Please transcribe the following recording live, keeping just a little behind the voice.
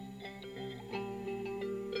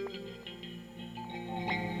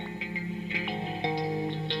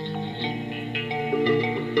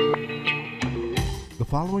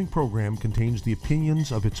following program contains the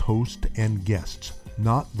opinions of its host and guests,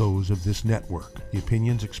 not those of this network. The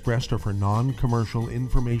opinions expressed are for non-commercial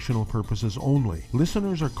informational purposes only.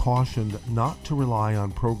 Listeners are cautioned not to rely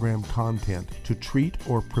on program content to treat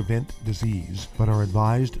or prevent disease, but are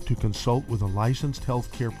advised to consult with a licensed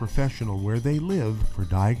healthcare professional where they live for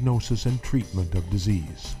diagnosis and treatment of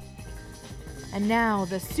disease. And now,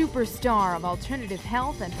 the superstar of alternative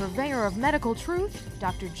health and purveyor of medical truth,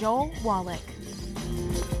 Dr. Joel Wallach.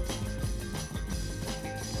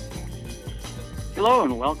 Hello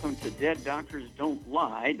and welcome to Dead Doctors Don't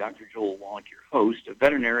Lie. Dr. Joel Wallach, your host, a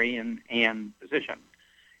veterinarian and physician.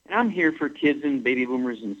 And I'm here for kids and baby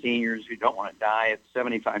boomers and seniors who don't want to die at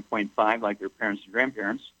 75.5 like their parents and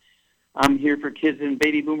grandparents. I'm here for kids and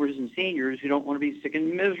baby boomers and seniors who don't want to be sick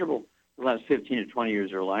and miserable the last 15 to 20 years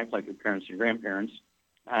of their life like their parents and grandparents.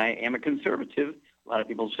 I am a conservative. A lot of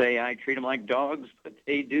people say I treat them like dogs, but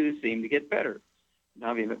they do seem to get better.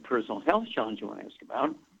 Now, if you have a personal health challenge you want to ask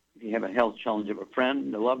about, if you have a health challenge of a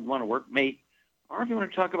friend, a loved one, a workmate, or if you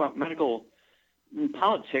want to talk about medical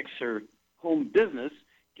politics or home business,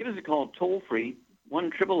 give us a call toll-free,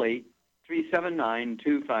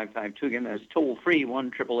 1-888-379-2552. Again, that's toll-free,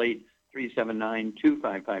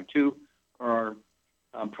 1-888-379-2552, or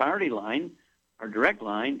our priority line, our direct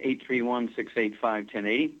line,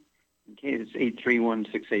 831-685-1080. Okay, it's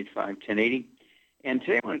 831-685-1080. And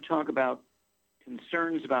today I want to talk about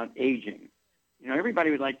concerns about aging. You know, everybody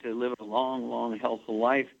would like to live a long, healthful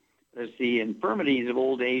life. It's the infirmities of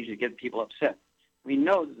old age that get people upset. We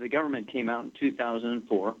know that the government came out in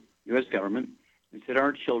 2004, U.S. government, and said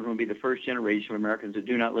our children will be the first generation of Americans that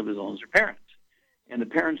do not live as long as their parents. And the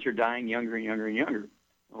parents are dying younger and younger and younger.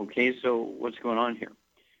 Okay, so what's going on here?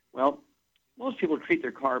 Well, most people treat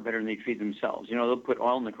their car better than they treat themselves. You know, they'll put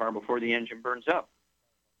oil in the car before the engine burns up.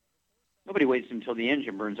 Nobody waits until the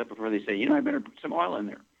engine burns up before they say, you know, I better put some oil in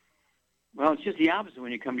there. Well, it's just the opposite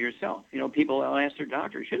when you come to yourself. You know, people will ask their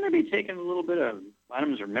doctor, shouldn't I be taking a little bit of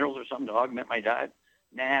vitamins or minerals or something to augment my diet?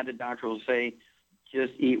 Nah, the doctor will say,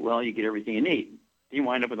 just eat well, you get everything you need. You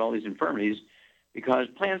wind up with all these infirmities because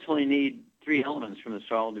plants only need 3 elements from the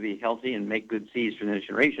soil to be healthy and make good seeds for the next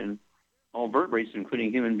generation. All vertebrates,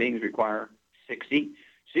 including human beings, require 60.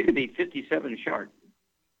 So you could be 57 short.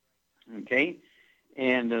 Okay?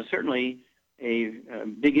 And certainly a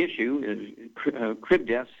big issue is crib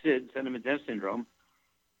death, SID, sentiment death syndrome,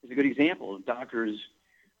 is a good example. Doctors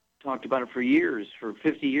talked about it for years, for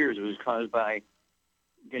 50 years. It was caused by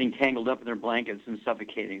getting tangled up in their blankets and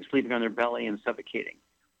suffocating, sleeping on their belly and suffocating.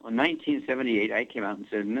 Well, in 1978, I came out and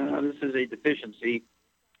said, no, this is a deficiency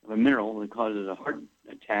of a mineral that causes a heart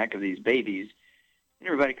attack of these babies. And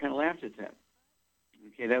everybody kind of laughed at that.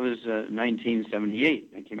 Okay, that was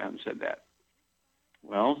 1978. I came out and said that.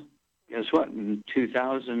 Well, guess what? In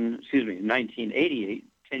 1988,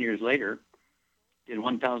 10 years later, did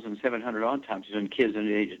 1,700 autopsies on kids under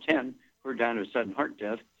the age of 10 who were dying of sudden heart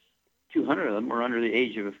death. 200 of them were under the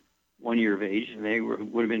age of 1 year of age, and they would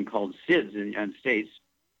have been called SIDS in the United States.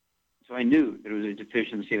 So I knew that it was a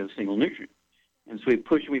deficiency of a single nutrient. And so we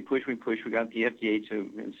pushed. We got the FDA to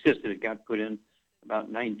insist that it got put in about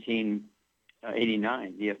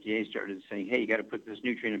 1989. The FDA started saying, hey, you got to put this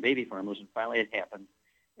nutrient in baby formulas, and finally it happened.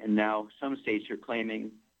 And now some states are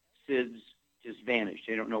claiming SIDS just vanished.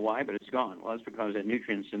 They don't know why, but it's gone. Well, it's because that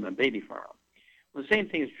nutrient's in the baby formula. Well, the same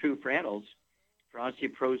thing is true for adults, for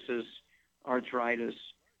osteoporosis, arthritis,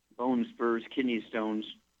 bone spurs, kidney stones,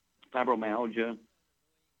 fibromyalgia,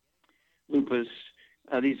 lupus,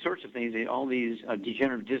 these sorts of things, all these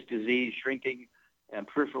degenerative disc disease, shrinking,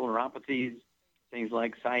 peripheral neuropathies, things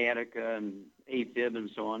like sciatica and AFib and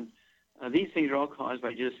so on. These things are all caused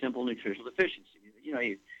by just simple nutritional deficiency. You know,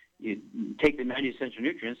 you take the 90 essential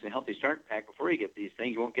nutrients, the Healthy Start Pack, before you get these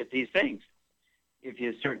things, you won't get these things. If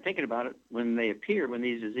you start thinking about it when they appear, when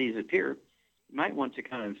these diseases appear, you might want to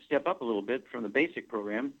kind of step up a little bit from the basic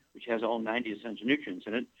program, which has all 90 essential nutrients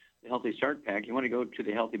in it, the Healthy Start Pack. You want to go to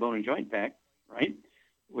the Healthy Bone and Joint Pack, right,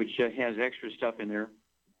 which has extra stuff in there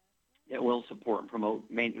that will support and promote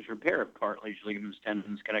maintenance repair of cartilage, ligaments,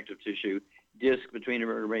 tendons, connective tissue, disc between the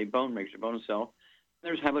vertebrae, bone, makes your bone cell.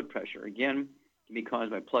 There's high blood pressure. Again, can be caused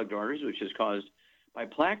by plugged arteries, which is caused by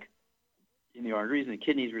plaque in the arteries, and the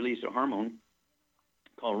kidneys release a hormone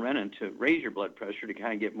called renin to raise your blood pressure to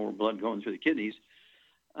kind of get more blood going through the kidneys.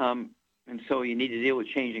 And so you need to deal with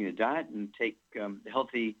changing the diet and take the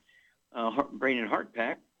Healthy Brain and Heart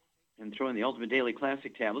Pack and throw in the Ultimate Daily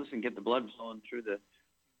Classic tablets and get the blood flowing through the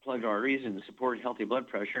plugged arteries and support healthy blood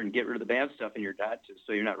pressure and get rid of the bad stuff in your diet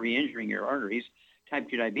so you're not re-injuring your arteries. Type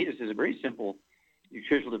 2 diabetes is a very simple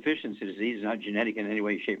nutritional deficiency disease, not genetic in any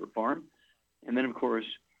way, shape, or form. And then, of course,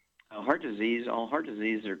 heart disease. All heart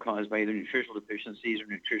diseases are caused by either nutritional deficiencies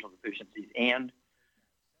and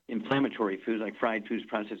inflammatory foods like fried foods,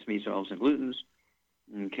 processed meats, oils, and glutens.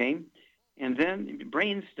 Okay? And then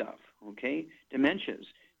brain stuff, okay? Dementias.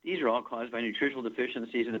 These are all caused by nutritional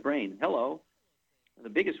deficiencies in the brain. Hello. The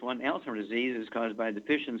biggest one, Alzheimer's disease, is caused by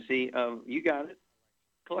deficiency of, you got it,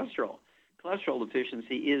 cholesterol. Cholesterol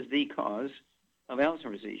deficiency is the cause of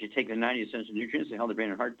Alzheimer's disease. You take the 90 essential nutrients to help the brain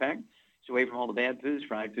and heart pack, so away from all the bad foods,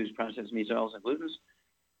 fried foods, processed meats, oils, and glutens,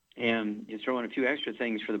 and you throw in a few extra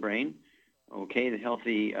things for the brain. Okay, the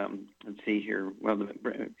healthy, let's see here, well, the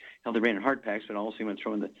healthy brain and heart packs, but also you want to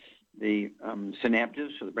throw in the synapses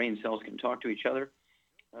so the brain cells can talk to each other.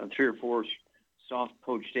 3 or 4 soft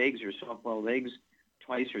poached eggs or soft-boiled eggs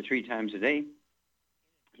twice or 3 times a day.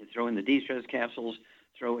 You throw in the de-stress capsules,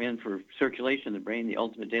 throw in for circulation in the brain the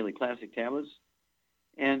Ultimate Daily Classic tablets,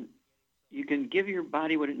 and you can give your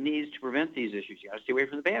body what it needs to prevent these issues. You got to stay away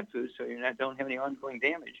from the bad foods so you don't have any ongoing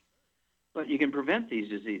damage. But you can prevent these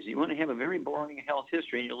diseases. You want to have a very boring health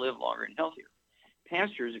history and you'll live longer and healthier.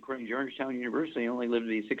 Pastors, according to Georgetown University, only live to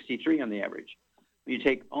be 63 on the average. When you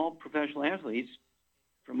take all professional athletes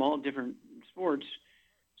from all different sports,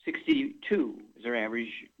 62 is their average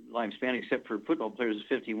lifespan, except for football players is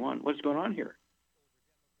 51. What's going on here?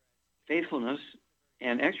 Faithfulness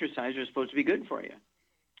and exercise are supposed to be good for you.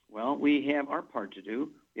 Well, we have our part to do.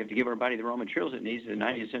 We have to give our body the raw materials it needs, the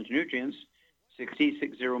 90 essential nutrients, 60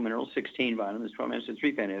 minerals, 16 vitamins, 12 acids,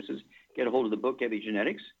 3 fatty acids. Get a hold of the book,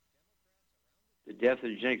 Epigenetics, The Death of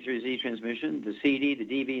the Genetic Disease Transmission, the CD, the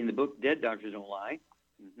DV in the book, Dead Doctors Don't Lie.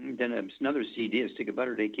 Then another CD, A Stick of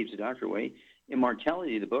Butter a Day Keeps the Doctor Away.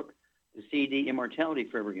 Immortality, the book, the CD, Immortality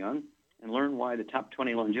Forever Young, and learn why the top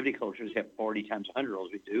 20 longevity cultures have 40 times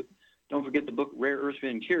 100-year-olds we do. Don't forget the book, Rare Earths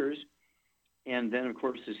and Cures. And then, of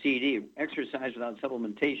course, the CD, Exercise Without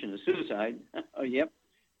Supplementation is Suicide. Oh, yep.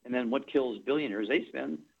 And then What Kills Billionaires? They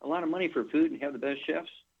spend a lot of money for food and have the best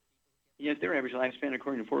chefs. Yet their average lifespan,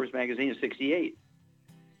 according to Forbes magazine, is 68.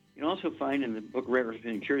 You can also find in the book Rare Earths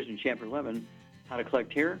and Cures in Chapter 11 how to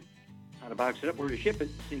collect hair, how to box it up, where to ship it,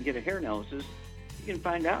 so you can get a hair analysis. You can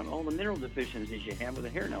find out all the mineral deficiencies you have with a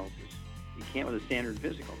hair analysis. You can't with a standard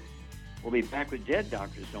physical. We'll be back with Dead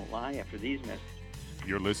Doctors Don't Lie after these messages.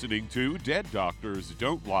 You're listening to Dead Doctors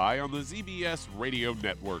Don't Lie on the ZBS Radio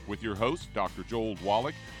Network with your host, Dr. Joel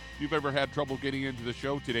Wallach. If you've ever had trouble getting into the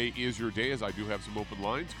show, today is your day, as I do have some open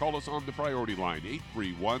lines. Call us on the priority line,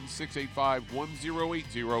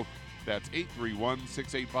 831-685-1080. That's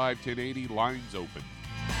 831-685-1080. Lines open.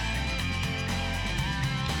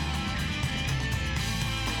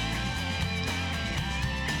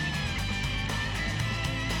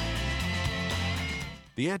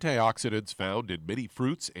 The antioxidants found in many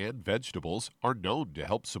fruits and vegetables are known to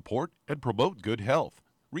help support and promote good health.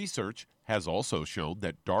 Research has also shown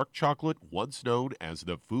that dark chocolate, once known as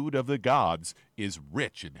the food of the gods, is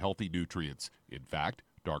rich in healthy nutrients. In fact,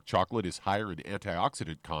 dark chocolate is higher in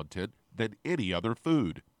antioxidant content than any other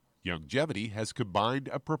food. Youngevity has combined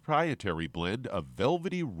a proprietary blend of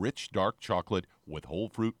velvety rich dark chocolate with whole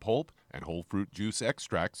fruit pulp and whole fruit juice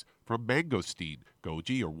extracts from mangosteen,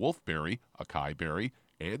 goji or wolfberry, acai berry,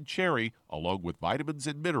 and cherry, along with vitamins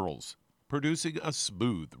and minerals, producing a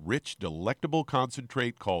smooth, rich, delectable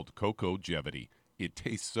concentrate called Cocogevity. It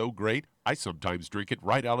tastes so great, I sometimes drink it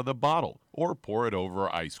right out of the bottle or pour it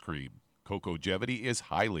over ice cream. Cocogevity is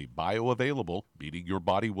highly bioavailable, meaning your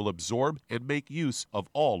body will absorb and make use of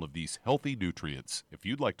all of these healthy nutrients. If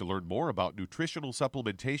you'd like to learn more about nutritional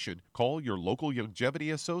supplementation, call your local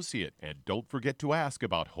Youngevity associate, and don't forget to ask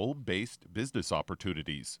about home-based business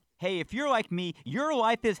opportunities. Hey, if you're like me, your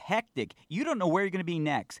life is hectic. You don't know where you're going to be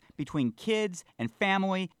next. Between kids and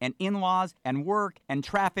family and in-laws and work and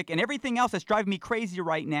traffic and everything else that's driving me crazy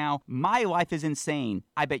right now, my life is insane.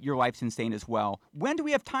 I bet your life's insane as well. When do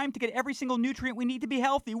we have time to get every single nutrient we need to be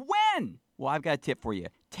healthy? When? Well, I've got a tip for you.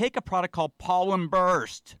 Take a product called Pollen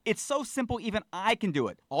Burst. It's so simple, even I can do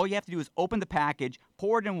it. All you have to do is open the package,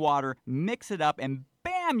 pour it in water, mix it up, and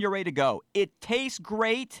bam, you're ready to go. It tastes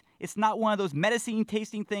great. It's not one of those medicine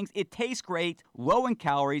tasting things. It tastes great, low in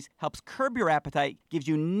calories, helps curb your appetite, gives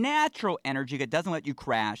you natural energy that doesn't let you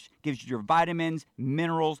crash, gives you your vitamins,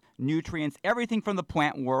 minerals, nutrients, everything from the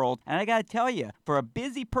plant world. And I gotta tell you, for a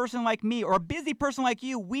busy person like me or a busy person like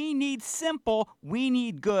you, we need simple, we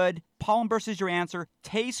need good. Pollen Burst is your answer.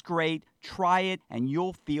 Tastes great. Try it, and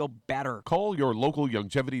you'll feel better. Call your local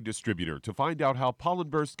Youngevity distributor to find out how Pollen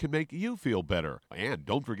Burst can make you feel better. And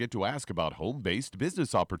don't forget to ask about home-based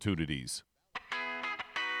business opportunities.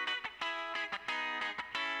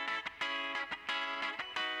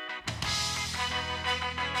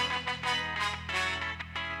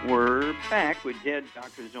 We're back with Dead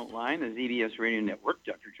Doctors Don't Lie on the ZBS Radio Network.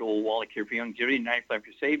 Dr. Joel Wallach here for Youngevity 95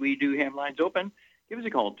 Crusade. We do have lines open. Give us a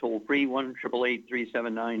call, toll-free,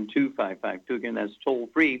 1-888-379-2552. Again, that's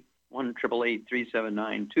toll-free,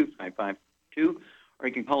 1-888-379-2552. Or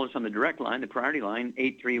you can call us on the direct line, the priority line,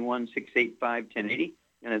 831-685-1080.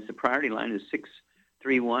 And that's the priority line is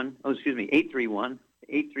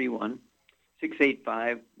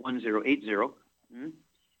 831-685-1080.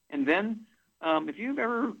 And then if you've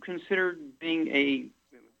ever considered being a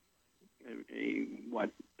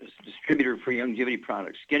distributor for Youngevity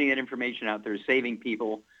products, getting that information out there, saving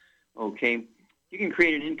people, okay, you can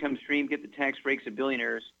create an income stream, get the tax breaks of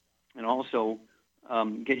billionaires, and also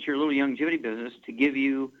get your little Youngevity business to give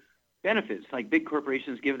you benefits like big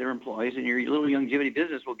corporations give their employees, and your little Youngevity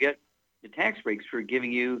business will get the tax breaks for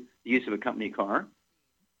giving you the use of a company car,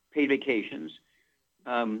 paid vacations,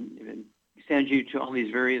 send you to all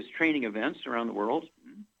these various training events around the world,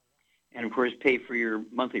 and, of course, pay for your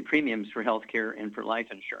monthly premiums for health care and for life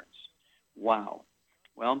insurance. Wow.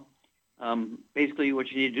 Well, basically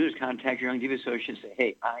what you need to do is contact your Youngevity associate and say,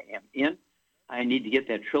 hey, I am in. I need to get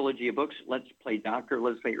that trilogy of books, Let's Play Doctor,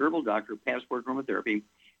 Let's Play Herbal Doctor, Passport Aromatherapy,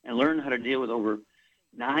 and learn how to deal with over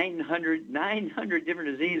 900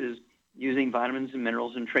 different diseases using vitamins and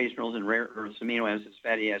minerals and trace minerals and rare earths, amino acids,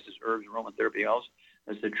 fatty acids, herbs, aromatherapy oils.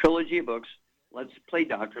 That's the trilogy of books, Let's Play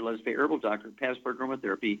Doctor, Let's Play Herbal Doctor, Passport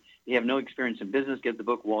Aromatherapy. If you have no experience in business, get the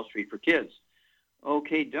book Wall Street for Kids.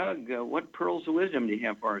 Okay, Doug, what pearls of wisdom do you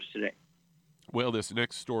have for us today? Well, this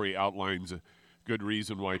next story outlines a good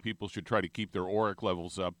reason why people should try to keep their auric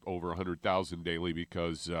levels up over 100,000 daily,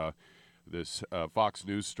 because this Fox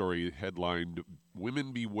News story headlined,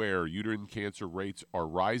 Women Beware, Uterine Cancer Rates Are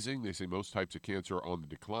Rising. They say most types of cancer are on the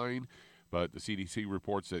decline, but the CDC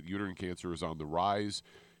reports that uterine cancer is on the rise.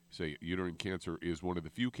 Say uterine cancer is one of the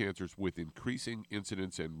few cancers with increasing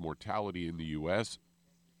incidence and mortality in the U.S.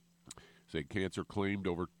 Say cancer claimed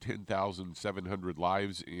over 10,700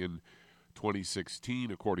 lives in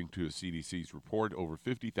 2016, according to the CDC's report. Over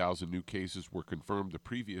 50,000 new cases were confirmed the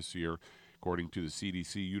previous year. According to the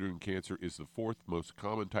CDC, uterine cancer is the fourth most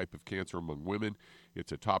common type of cancer among women.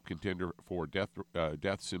 It's a top contender for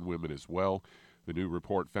deaths in women as well. The new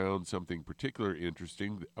report found something particularly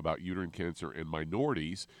interesting about uterine cancer and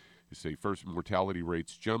minorities. They say first mortality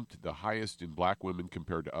rates jumped the highest in black women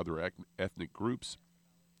compared to other ethnic groups.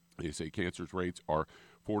 They say cancer rates are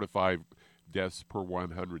 4 to 5 deaths per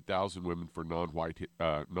 100,000 women for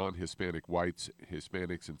non-Hispanic whites,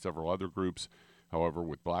 Hispanics, and several other groups. However,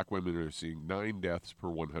 with black women, they're seeing 9 deaths per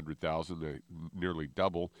 100,000, nearly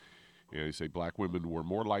double. And they say black women were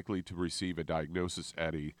more likely to receive a diagnosis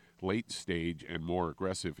at a late stage and more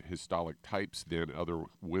aggressive histolic types than other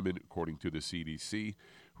women, according to the CDC.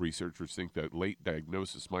 Researchers think that late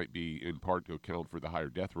diagnosis might be in part to account for the higher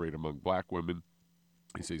death rate among black women.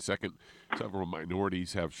 They say second, several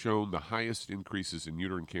minorities have shown the highest increases in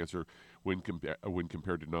uterine cancer when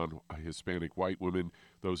compared to non-Hispanic white women.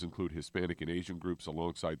 Those include Hispanic and Asian groups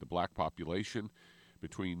alongside the black population.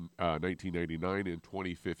 Between 1999 and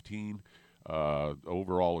 2015,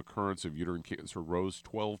 overall occurrence of uterine cancer rose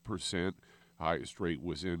 12%. Highest rate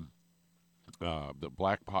was in the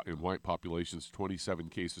black and white populations, 27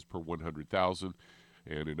 cases per 100,000.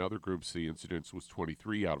 And in other groups, the incidence was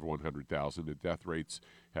 23 out of 100,000. The death rates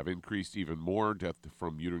have increased even more. Death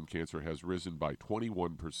from uterine cancer has risen by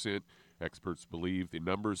 21%. Experts believe the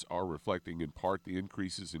numbers are reflecting in part the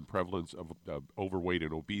increases in prevalence of overweight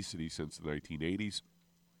and obesity since the 1980s.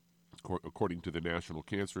 According to the National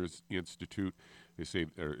Cancer Institute, they say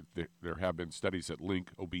there have been studies that link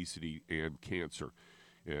obesity and cancer.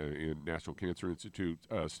 In National Cancer Institute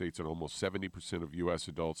states that almost 70% of U.S.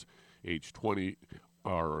 adults age 20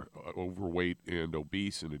 are overweight and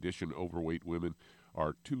obese. In addition, overweight women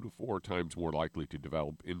are 2 to 4 times more likely to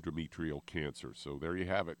develop endometrial cancer. So there you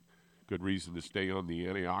have it. Good reason to stay on the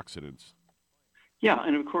antioxidants. Yeah,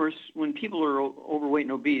 and of course, when people are overweight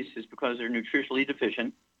and obese, it's because they're nutritionally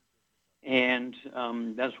deficient, and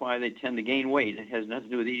that's why they tend to gain weight. It has nothing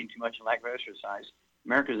to do with eating too much and lack of exercise.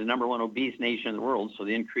 America is the number 1 obese nation in the world, so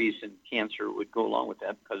the increase in cancer would go along with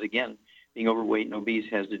that because, again, being overweight and obese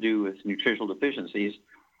has to do with nutritional deficiencies.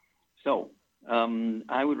 So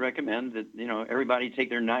I would recommend that, everybody take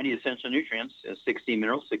their 90 essential nutrients, 16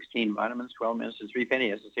 minerals, 16 vitamins, 12 minerals, and 3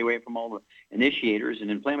 fatty acids. Stay away from all the initiators and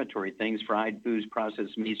inflammatory things, fried foods,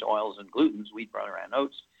 processed meats, oils, and glutens, wheat, barley, and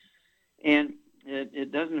oats. And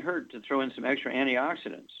it doesn't hurt to throw in some extra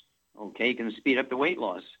antioxidants. Okay, you can speed up the weight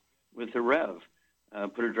loss with the Rev.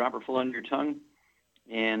 Put a dropper full under your tongue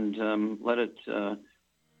and let it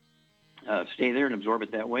stay there and absorb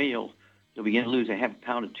it that way. You'll begin to lose a half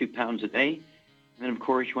pound to 2 pounds a day. And then, of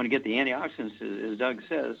course, you want to get the antioxidants, as Doug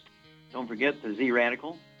says. Don't forget the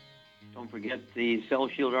Z-Radical. Don't forget the Cell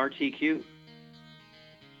Shield RTQ.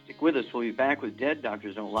 Stick with us. We'll be back with Dead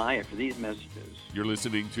Doctors Don't Lie after these messages. You're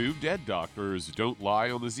listening to Dead Doctors Don't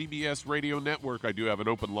Lie on the ZBS Radio Network. I do have an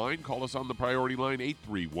open line. Call us on the priority line,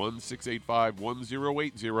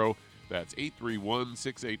 831-685-1080. That's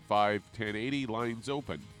 831-685-1080. Lines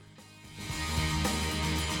open.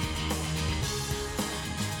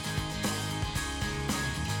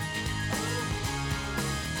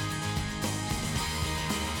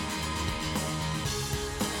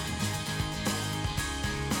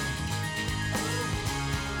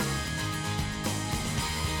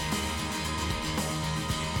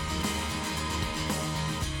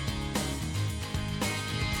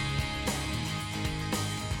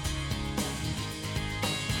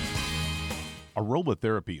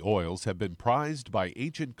 Aromatherapy oils have been prized by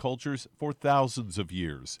ancient cultures for thousands of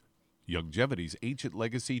years. Youngevity's ancient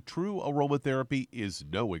legacy, True Aromatherapy, is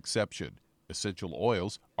no exception. Essential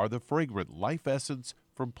oils are the fragrant life essence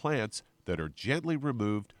from plants that are gently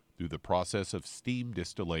removed through the process of steam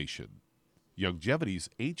distillation. Youngevity's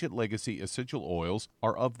ancient legacy essential oils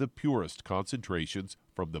are of the purest concentrations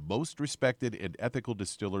from the most respected and ethical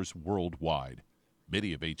distillers worldwide.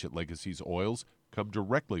 Many of Ancient Legacy's oils come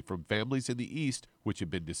directly from families in the East which have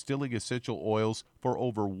been distilling essential oils for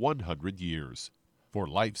over 100 years. For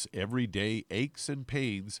life's everyday aches and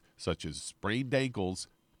pains, such as sprained ankles,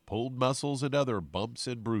 pulled muscles, and other bumps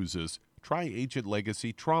and bruises, try Ancient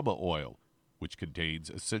Legacy Trauma Oil, which contains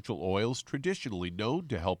essential oils traditionally known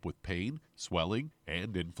to help with pain, swelling,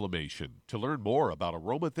 and inflammation. To learn more about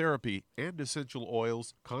aromatherapy and essential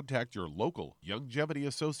oils, contact your local Youngevity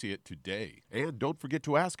associate today. And don't forget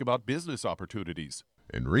to ask about business opportunities.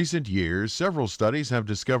 In recent years, several studies have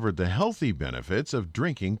discovered the healthy benefits of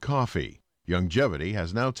drinking coffee. Youngevity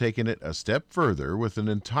has now taken it a step further with an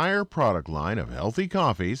entire product line of healthy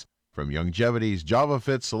coffees from Youngevity's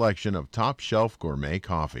JavaFit selection of top-shelf gourmet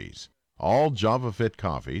coffees. All JavaFit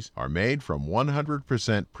coffees are made from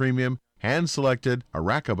 100% premium, hand-selected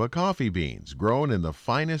Arabica coffee beans grown in the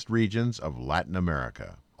finest regions of Latin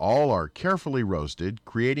America. All are carefully roasted,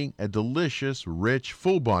 creating a delicious, rich,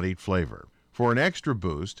 full-bodied flavor. For an extra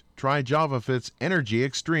boost, try JavaFit's Energy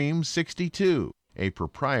Extreme 62, a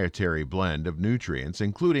proprietary blend of nutrients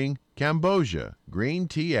including Cambogia, green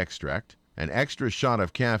tea extract, an extra shot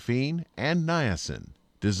of caffeine, and niacin.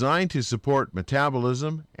 Designed to support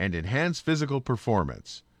metabolism and enhance physical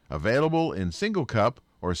performance. Available in single cup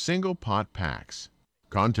or single pot packs.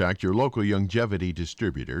 Contact your local Youngevity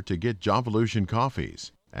distributor to get Jovolution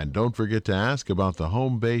coffees. And don't forget to ask about the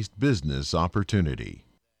home-based business opportunity.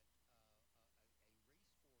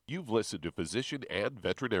 You've listened to physician and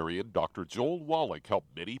veterinarian Dr. Joel Wallach help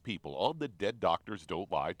many people on the Dead Doctors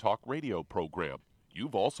Don't Lie talk radio program.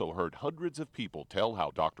 You've also heard hundreds of people tell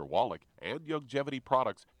how Dr. Wallach and Youngevity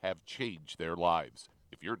products have changed their lives.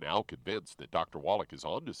 If you're now convinced that Dr. Wallach is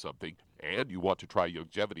onto something and you want to try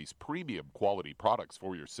Youngevity's premium quality products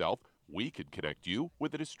for yourself, we can connect you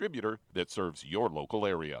with a distributor that serves your local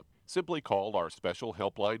area. Simply call our special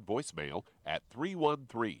helpline voicemail at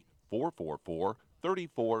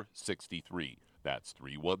 313-444-3463. That's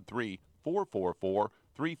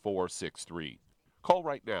 313-444-3463. Call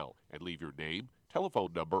right now and leave your name,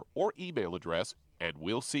 telephone number, or email address, and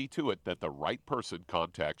we'll see to it that the right person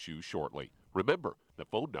contacts you shortly. Remember, the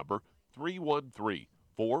phone number,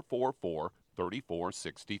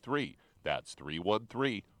 313-444-3463. That's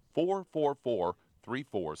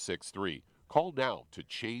 313-444-3463. Call now to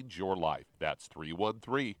change your life. That's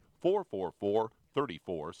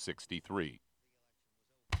 313-444-3463.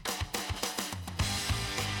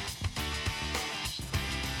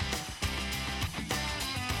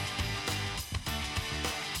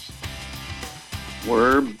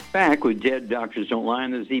 We're back with Dead Doctors Don't Lie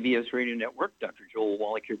on the ZBS Radio Network. Dr. Joel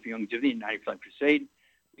Wallach here for Youngevity, 95 Crusade.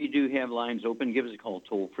 We do have lines open. Give us a call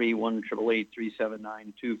toll-free,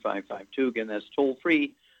 1-888-379-2552. Again, that's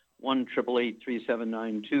toll-free,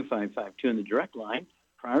 1-888-379-2552. And the direct line,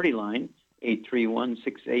 priority line,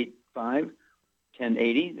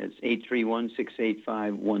 831-685-1080. That's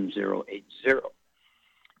 831-685-1080.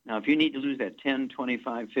 Now, if you need to lose that 10,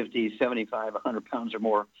 25, 50, 75, 100 pounds or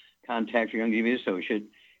more, contact your Youngevity associate.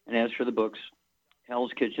 And as for the books,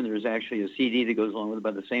 Hell's Kitchen, there's actually a CD that goes along with it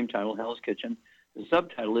by the same title, Hell's Kitchen. The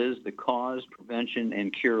subtitle is The Cause, Prevention,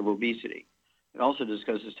 and Cure of Obesity. It also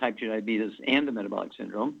discusses type 2 diabetes and the metabolic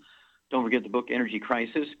syndrome. Don't forget the book Energy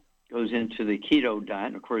Crisis goes into the keto diet.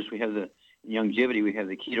 And, of course, we have in Youngevity, we have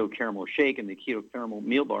the keto caramel shake and the keto caramel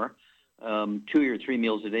meal bar. 2 or 3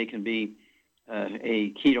 meals a day can be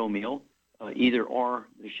a keto meal. either or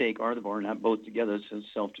the shake or the bar, not both together, so it's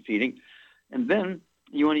self-defeating. And then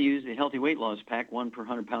you want to use the Healthy Weight Loss Pack, 1 per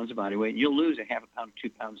 100 pounds of body weight. You'll lose a half a pound to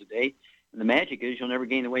 2 pounds a day. And the magic is you'll never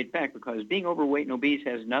gain the weight back, because being overweight and obese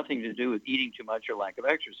has nothing to do with eating too much or lack of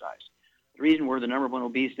exercise. The reason we're the number one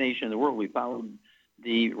obese nation in the world, we followed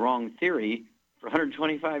the wrong theory for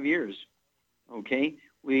 125 years, okay?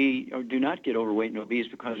 We do not get overweight and obese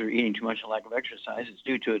because we're eating too much and lack of exercise. It's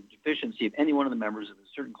due to a deficiency of any one of the members of a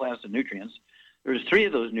certain class of nutrients. There's 3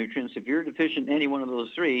 of those nutrients. If you're deficient in any one of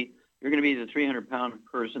those 3, you're going to be the 300-pound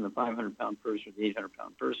person, the 500-pound person, or the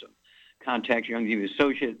 800-pound person. Contact your Youngevity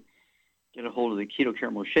associate. Get a hold of the Keto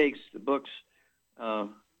Caramel Shakes, the books,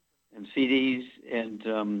 and CDs,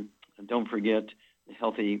 and don't forget the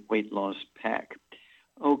Healthy Weight Loss Pack.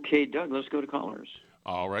 Okay, Doug, let's go to callers.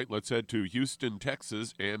 All right, let's head to Houston,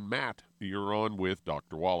 Texas. And Matt, you're on with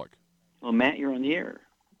Dr. Wallach. Well, Matt, you're on the air.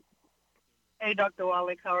 Hey, Dr.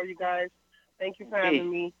 Wallach, how are you guys? Thank you for having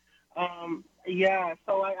me.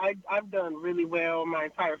 So I've done really well. My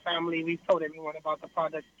entire family, we've told everyone about the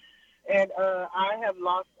product. And I have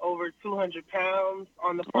lost over 200 pounds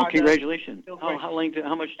on the product. Oh, congratulations.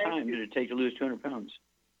 How much time did it take to lose 200 pounds?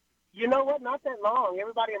 You know what? Not that long.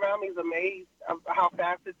 Everybody around me is amazed of how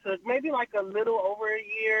fast it took. Maybe like a little over a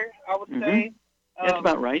year, I would say. That's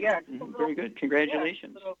about right. Yeah. Very good.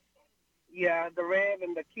 Congratulations. Yeah, the Rev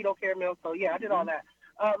and the Keto Caramel. So, yeah, I did all that.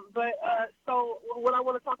 So what I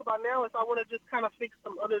want to talk about now is I want to just kind of fix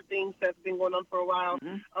some other things that's been going on for a while,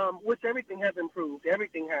 which everything has improved.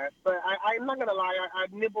 Everything has. But I'm not going to lie. I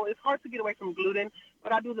nibble. It's hard to get away from gluten,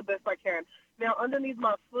 but I do the best I can. Now, underneath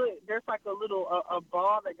my foot, there's like a little a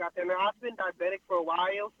ball that got there. Now, I've been diabetic for a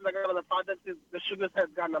while. Since I got on the product, the sugars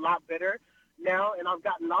have gotten a lot better now, and I've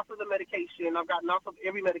gotten off of the medication. I've gotten off of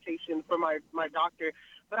every medication from my doctor.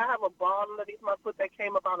 But I have a ball underneath my foot that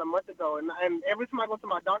came about a month ago. And every time I go to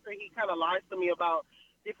my doctor, he kind of lies to me about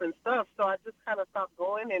different stuff. So I just kind of stopped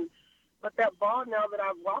going. But that ball, now that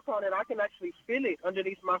I walk on it, I can actually feel it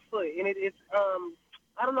underneath my foot. And it's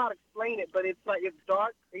I don't know how to explain it, but it's like it's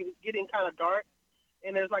dark. It's getting kind of dark.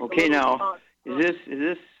 And there's like okay, now, is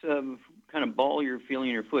this kind of ball you're feeling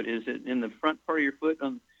in your foot, is it in the front part of your foot,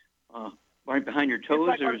 right behind your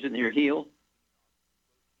toes, or is it in your heel?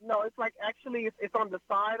 No, it's like actually it's on the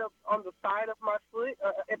side of my foot,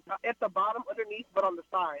 at the bottom underneath, but on the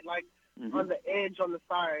side, like on the edge on the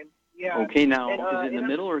side. Yeah. Okay, now is it in the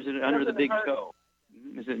middle or is it under the big toe?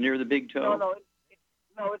 Is it near the big toe?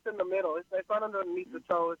 No, it's in the middle. It's not underneath the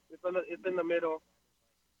toe. It's in the middle.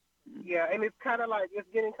 Yeah, and it's kind of like it's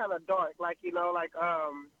getting kind of dark, like and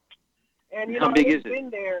how big is it? Been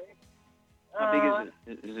there. How big is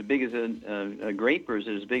it? Is it big as a grape, or is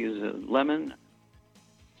it as big as a lemon?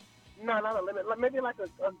 No, not a lemon. Maybe like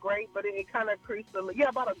a grape, but it kind of creased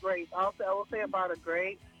about a grape. I will say about a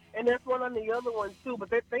grape. And there's one on the other one too, but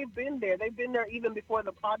they've been there. They've been there even before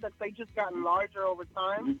the products. They've just gotten larger over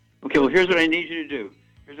time. Okay, well, here's what I need you to do.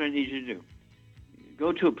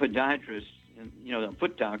 Go to a podiatrist, a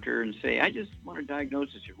foot doctor, and say, I just want a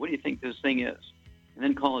diagnosis here. What do you think this thing is? And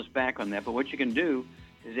then call us back on that. But what you can do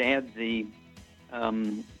is add the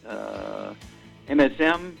MSM,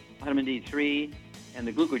 vitamin D3, and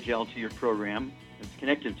the glucogel to your program. It's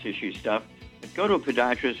connective tissue stuff. But go to a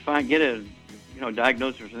podiatrist, get a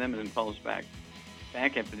diagnosis for them, and then call us back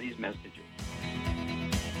after these messages.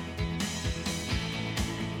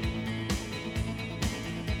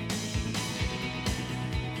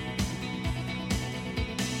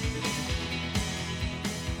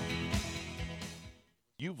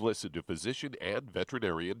 You've listened to physician and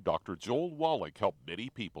veterinarian Dr. Joel Wallach help many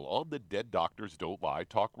people on the Dead Doctors Don't Lie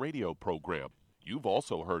talk radio program. You've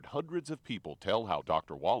also heard hundreds of people tell how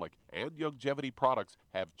Dr. Wallach and Youngevity products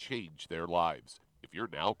have changed their lives. If you're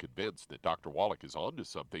now convinced that Dr. Wallach is onto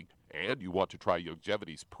something and you want to try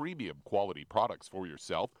Youngevity's premium quality products for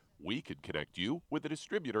yourself, we can connect you with a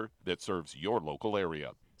distributor that serves your local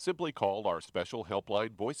area. Simply call our special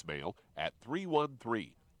helpline voicemail at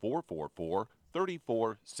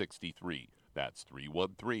 313-444-3463. That's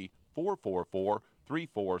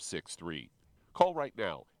 313-444-3463. Call right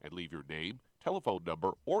now and leave your name, telephone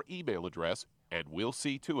number, or email address, and we'll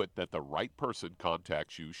see to it that the right person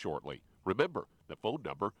contacts you shortly. Remember, the phone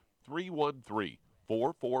number,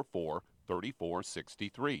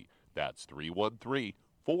 313-444-3463. That's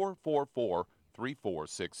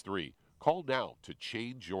 313-444-3463. Call now to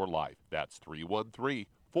change your life. That's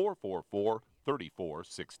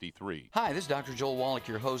 313-444-3463. Hi, this is Dr. Joel Wallach,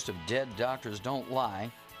 your host of Dead Doctors Don't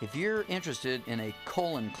Lie. If you're interested in a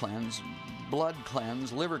colon cleanse, blood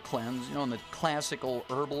cleanse, liver cleanse, in the classical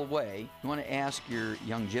herbal way, you want to ask your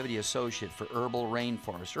Youngevity associate for Herbal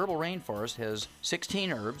Rainforest. Herbal Rainforest has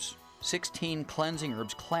 16 herbs, 16 cleansing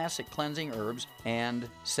herbs, classic cleansing herbs, and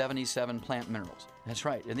 77 plant minerals. That's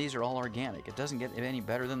right, and these are all organic. It doesn't get any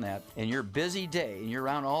better than that. In your busy day, and you're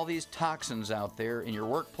around all these toxins out there in your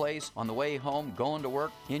workplace, on the way home, going to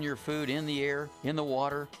work, in your food, in the air, in the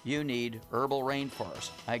water, you need Herbal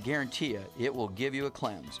Rainforest. I guarantee you, it will give you a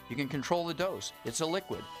cleanse. You can control the dose. It's a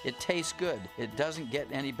liquid. It tastes good. It doesn't get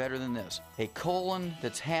any better than this. A colon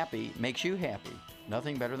that's happy makes you happy.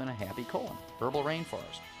 Nothing better than a happy colon. Herbal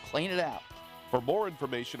Rainforest. Clean it out. For more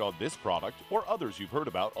information on this product or others you've heard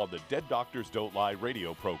about on the Dead Doctors Don't Lie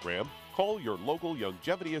radio program, call your local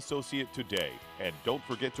Youngevity associate today. And don't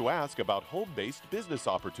forget to ask about home-based business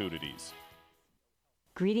opportunities.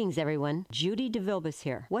 Greetings, everyone. Judy DeVilbus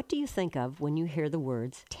here. What do you think of when you hear the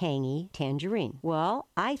words tangy tangerine? Well,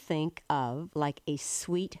 I think of like a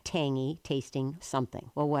sweet, tangy tasting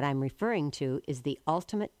something. Well, what I'm referring to is the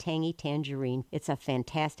Ultimate Tangy Tangerine. It's a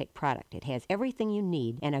fantastic product. It has everything you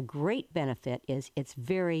need, and a great benefit is it's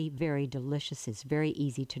very, very delicious. It's very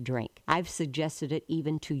easy to drink. I've suggested it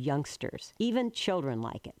even to youngsters. Even children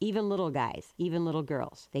like it. Even little guys. Even little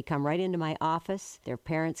girls. They come right into my office. Their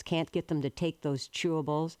parents can't get them to take those chewables,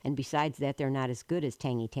 and besides that, they're not as good as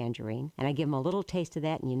Tangy Tangerine. And I give them a little taste of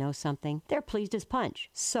that, and you know something? They're pleased as punch.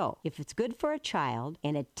 So, if it's good for a child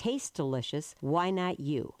and it tastes delicious, why not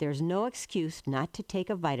you? There's no excuse not to take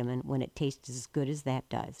a vitamin when it tastes as good as that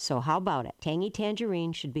does. So how about it? Tangy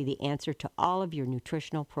Tangerine should be the answer to all of your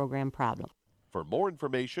nutritional program problems. For more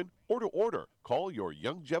information or to order, call your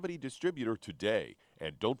Youngevity distributor today.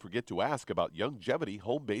 And don't forget to ask about Youngevity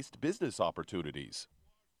home-based business opportunities.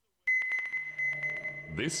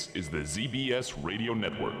 This is the ZBS Radio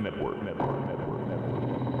Network.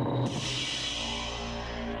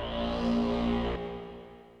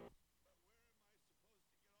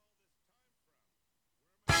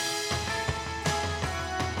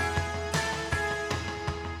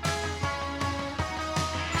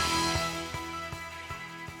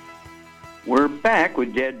 We're back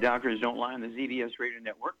with Dead Doctors Don't Lie on the ZBS Radio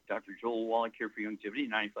Network. Dr. Joel Wallach here for Youngevity,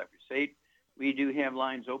 95 Crusade. We do have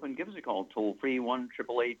lines open. Give us a call, toll-free,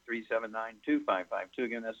 1-888-379-2552.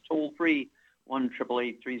 Again, that's toll-free,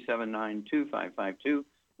 1-888-379-2552.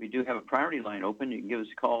 We do have a priority line open. You can give us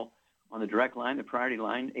a call on the direct line, the priority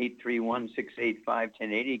line,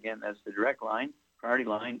 831-685-1080. Again, that's the direct line, priority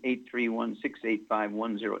line,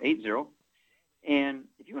 831-685-1080. And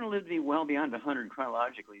if you want to live to be well beyond 100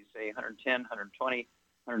 chronologically, say 110, 120,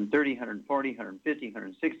 130, 140, 150,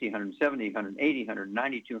 160, 170, 180,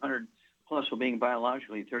 190, 200, plus while being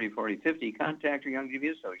biologically 30, 40, 50, contact your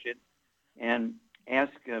Youngevity associate and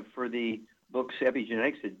ask for the books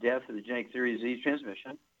Epigenetics, The Death of the Genetic Theory of Disease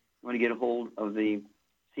Transmission. You want to get a hold of the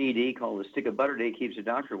CD called The Stick of Butter Day Keeps the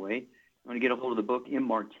Doctor Away. You want to get a hold of the book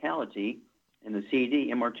Immortality and the CD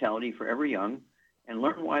Immortality Forever Young, and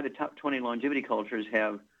learn why the top 20 longevity cultures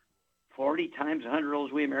have 40 times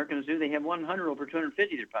 100-year-olds we Americans do. They have 100 per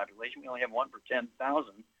 250 of their population. We only have 1 per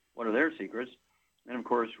 10,000. What are their secrets? And, of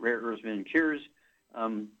course, rare earths and cures.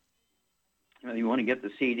 You want to get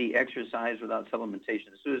the CD, Exercise Without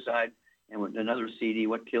Supplementation to Suicide, and with another CD,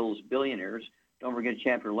 What Kills Billionaires. Don't forget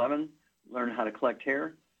Chapter 11, learn how to collect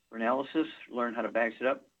hair for analysis, learn how to box it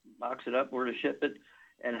up, where to ship it,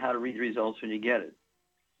 and how to read the results when you get it.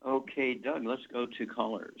 Okay, Doug, let's go to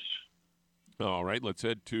callers. All right, let's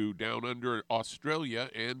head to down under Australia.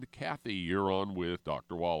 And Kathy, you're on with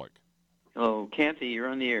Dr. Wallach. Hello, Kathy, you're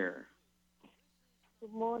on the air.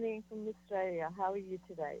 Good morning from Australia. How are you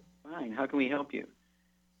today? Fine. How can we help you?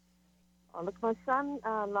 Oh, look, my son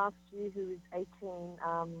last year, who is 18,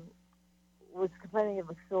 was complaining of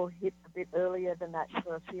a sore hip a bit earlier than that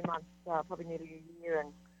for a few months, probably nearly a year,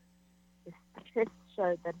 and his test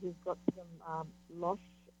showed that he's got some loss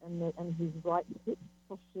in his right hip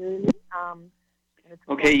posteriorly.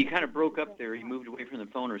 Okay, you kind of broke up there. You moved away from the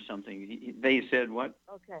phone or something. They said what?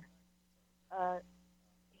 Okay.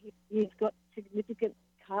 He's got significant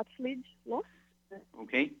cartilage loss.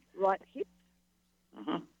 Okay. Right hip.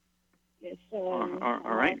 Uh-huh. Yes. All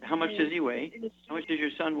right. How much does he weigh? How much does your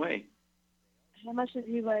son weigh? How much does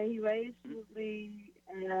he weigh? He weighs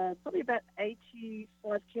probably about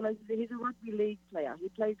 85 kilos. He's a rugby league player. He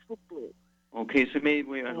plays football. Okay, so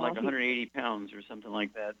maybe like 180 pounds or something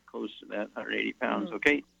like that, close to that, 180 pounds. Mm-hmm.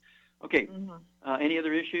 Okay. Mm-hmm. Any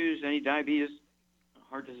other issues? Any diabetes,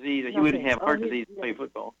 heart disease? Nothing. He wouldn't have heart disease to play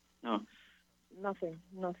football. No. Nothing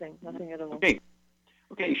at all. Okay,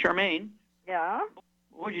 Charmaine. Yeah?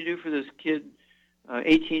 What would you do for this kid,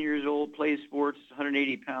 18 years old, plays sports,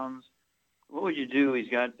 180 pounds? What would you do? He's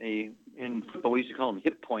got in football, we used to call them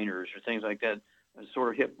hip pointers or things like that, a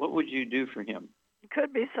sore hip. What would you do for him? It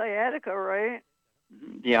could be sciatica, right?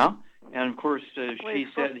 Yeah. And of course, she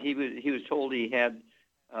said he was told he had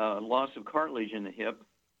loss of cartilage in the hip.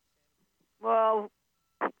 Well,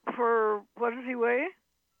 for what does he weigh?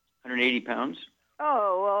 180 pounds.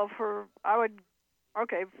 Oh, well,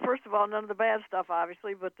 first of all, none of the bad stuff,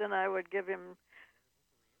 obviously, but then I would give him,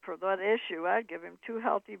 for that issue, I'd give him 2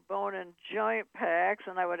 healthy bone and joint packs,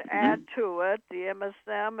 and I would add to it the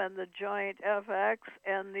MSM and the Joint FX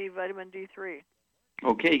and the vitamin D3.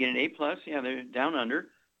 Okay, you get an A+, yeah, they're down under.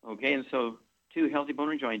 Okay, and so 2 healthy bone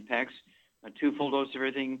and joint packs, 2 full doses of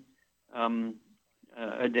everything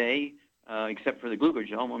a day, except for the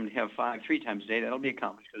glucogel. I'm going to have 5 3 times a day. That'll be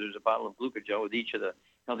accomplished because there's a bottle of glucogel with each of the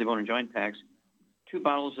healthy bone and joint packs. 2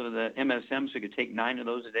 bottles of the MSM, so you could take 9 of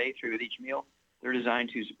those a day, 3 with each meal. They're designed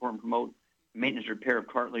to support and promote maintenance repair of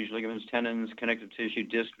cartilage, ligaments, tendons, connective tissue,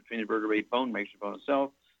 disc between the vertebrae, bone, makes the bone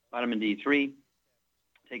itself. Vitamin D3.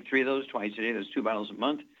 Take 3 of those twice a day. There's 2 bottles a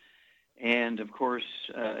month. And, of course,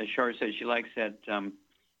 as Shar says, she likes that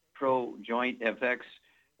Pro Joint FX.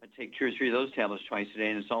 I take 2 or 3 of those tablets twice a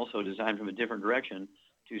day, and it's also designed from a different direction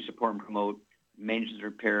to support and promote maintenance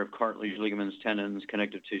repair of cartilage, ligaments, tendons,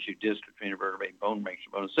 connective tissue, disc between the vertebrae, bone, makes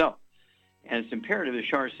the bone itself. And it's imperative, as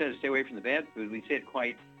Shar says, stay away from the bad food. We say it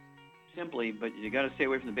quite simply, but you got to stay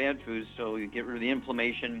away from the bad foods so you get rid of the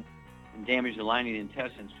inflammation and damage the lining of the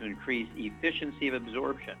intestines to increase efficiency of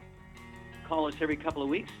absorption. Call us every couple of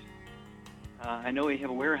weeks. I know we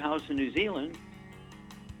have a warehouse in New Zealand.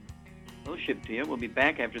 They'll ship to you. We'll be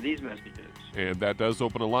back after these messages. And that does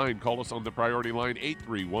open a line. Call us on the priority line,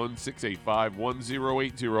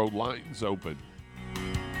 831-685-1080. Lines open.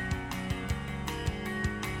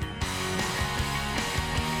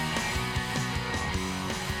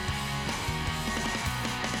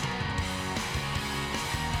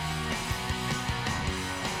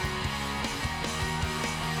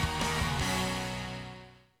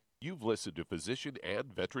 You've listened to physician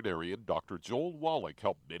and veterinarian Dr. Joel Wallach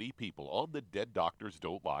help many people on the Dead Doctors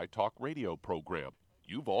Don't Lie talk radio program.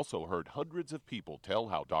 You've also heard hundreds of people tell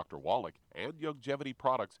how Dr. Wallach and Youngevity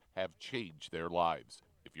products have changed their lives.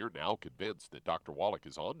 If you're now convinced that Dr. Wallach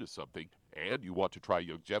is onto something and you want to try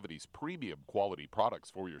Youngevity's premium quality products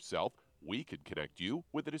for yourself, we can connect you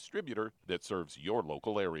with a distributor that serves your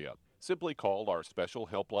local area. Simply call our special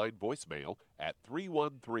helpline voicemail at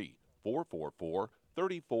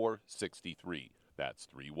 313-444-3463. That's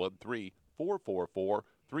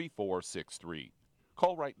 313-444-3463.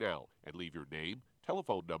 Call right now and leave your name,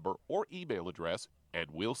 telephone number, or email address, and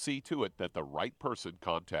we'll see to it that the right person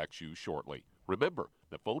contacts you shortly. Remember,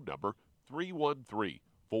 the phone number,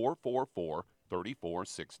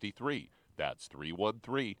 313-444-3463. That's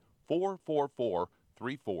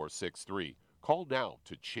 313-444-3463. Call now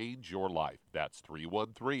to change your life. That's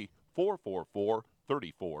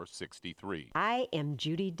 313-444-3463. I am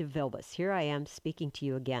Judy DeVilbus. Here I am speaking to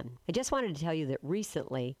you again. I just wanted to tell you that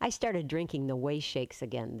recently I started drinking the Whey Shakes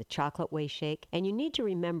again, the chocolate Whey Shake. And you need to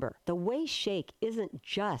remember, the Whey Shake isn't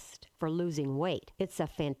just for losing weight. It's a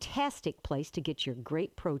fantastic place to get your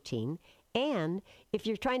great protein. And if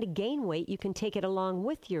you're trying to gain weight, you can take it along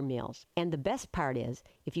with your meals. And the best part is,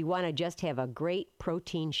 if you want to just have a great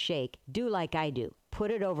protein shake, do like I do. Put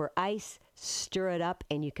it over ice, stir it up,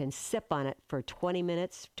 and you can sip on it for 20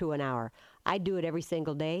 minutes to an hour. I do it every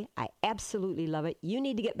single day. I absolutely love it. You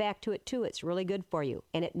need to get back to it too. It's really good for you.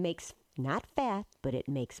 And it makes not fat, but it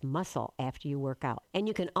makes muscle after you work out. And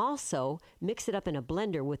you can also mix it up in a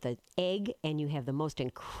blender with an egg, and you have the most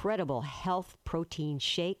incredible health protein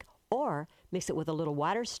shake. Or mix it with a little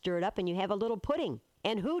water, stir it up, and you have a little pudding.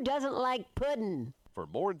 And who doesn't like pudding? For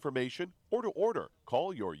more information or to order,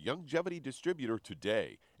 call your Youngevity distributor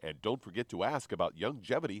today. And don't forget to ask about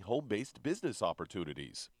Youngevity home-based business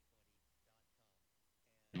opportunities.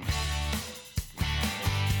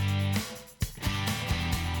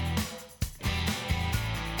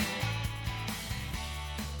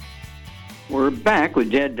 We're back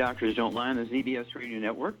with Dead Doctors Don't Lie on the ZBS Radio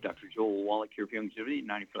Network. Dr. Joel Wallach here for Youngevity,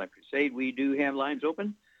 90 for Life Crusade. We do have lines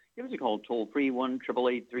open. Give us a call, toll-free,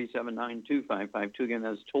 1-888-379-2552. Again,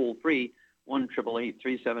 that's toll-free,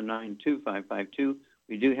 1-888-379-2552.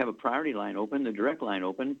 We do have a priority line open, the direct line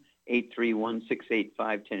open,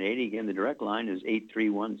 831-685-1080. Again, the direct line is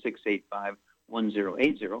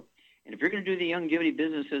 831-685-1080. And if you're going to do the Youngevity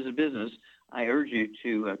business as a business, I urge you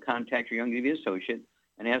to contact your Youngevity associate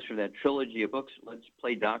and ask for that trilogy of books, Let's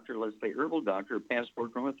Play Doctor, Let's Play Herbal Doctor,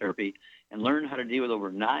 Passport Chromotherapy, and learn how to deal with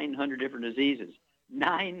over 900 different diseases.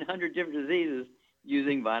 900 different diseases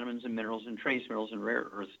using vitamins and minerals and trace minerals and rare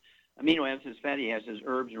earths, amino acids, fatty acids,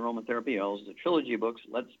 herbs, and aromatherapy oils. The trilogy of books,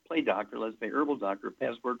 Let's Play Doctor, Let's Play Herbal Doctor,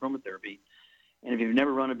 Passport Chromotherapy. And if you've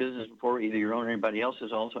never run a business before, either your own or anybody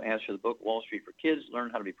else's, also ask for the book, Wall Street for Kids. Learn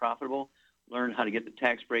how to be profitable, learn how to get the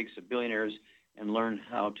tax breaks of billionaires, and learn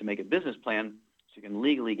how to make a business plan so you can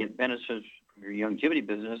legally get benefits from your longevity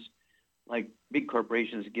business like big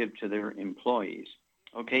corporations give to their employees.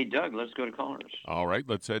 Okay, Doug, let's go to callers. All right,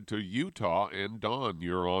 let's head to Utah. And Don,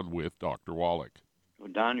 you're on with Dr. Wallach. Well,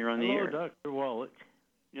 Don, you're on the air. Hello, Dr. Wallach.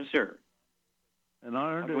 Yes, sir. An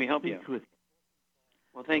honor How can we help speak you? with you.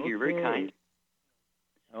 Well, thank you. You're very kind.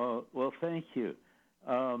 Oh, well, thank you.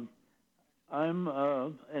 I'm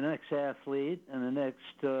an ex-athlete and an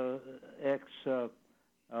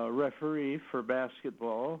ex-referee for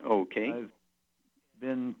basketball. Okay. I've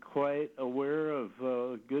been quite aware of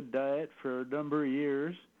good diet for a number of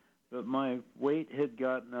years, but my weight had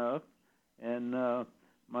gotten up, and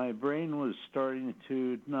my brain was starting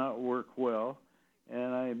to not work well,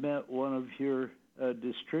 and I met one of your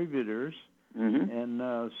distributors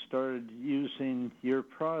and started using your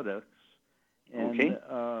products. And Okay.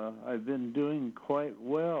 I've been doing quite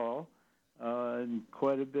well and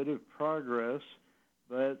quite a bit of progress,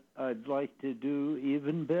 but I'd like to do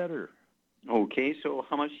even better. Okay, so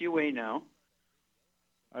how much do you weigh now?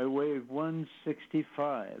 I weigh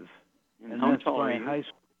 165, And and how that's tall are my you? high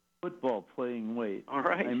school football playing weight. All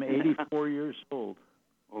right. I'm 84 years old.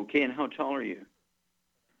 Okay, and how tall are you?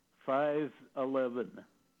 5'11".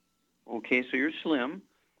 Okay, so you're slim.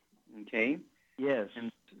 Okay. Yes.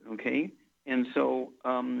 Okay. And so,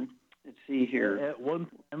 let's see here. At one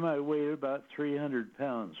time, I weighed about 300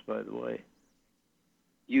 pounds, by the way.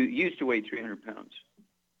 You used to weigh 300 pounds.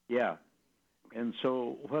 Yeah. And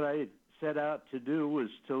so what I set out to do was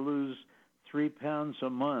to lose 3 pounds a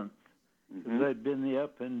month, because I'd been the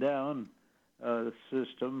up and down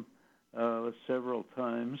system several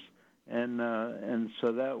times, and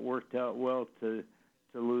so that worked out well to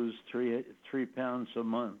lose 3 pounds a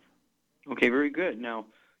month. Okay, very good. Now,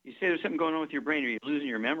 you say there's something going on with your brain. Are you losing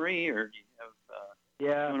your memory, or do you have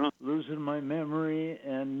Yeah, losing my memory,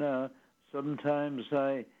 and sometimes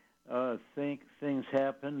I think things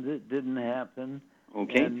happened that didn't happen.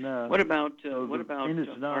 Okay. And, what about so what the about brain is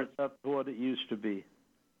not up to what it used to be.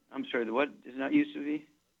 I'm sorry, the what is not used to be?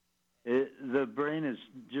 The brain is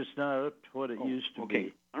just not up to what it used to Okay.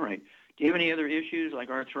 be. All right. Do you have any other issues like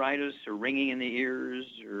arthritis or ringing in the ears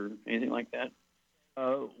or anything like that?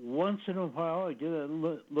 Once in a while, I get a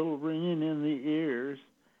little ringing in the ears,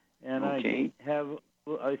 and Okay.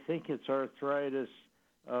 I think it's arthritis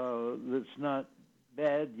that's not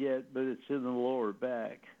bad yet, but it's in the lower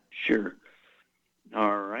back. Sure.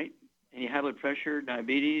 All right. Any high blood pressure,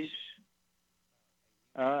 diabetes?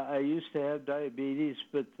 I used to have diabetes,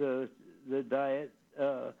 but the diet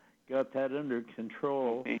got that under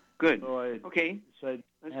control. Okay. Good. So Okay. Let's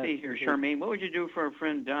see here, Charmaine. What would you do for our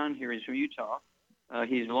friend Don here? He's from Utah.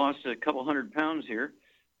 He's lost a couple hundred pounds here.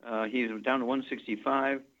 He's down to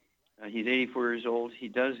 165. He's 84 years old. He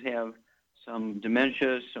does have some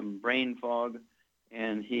dementia, some brain fog,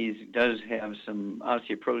 and he does have some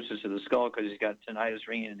osteoporosis of the skull because he's got tinnitus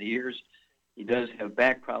ringing in the ears. He does have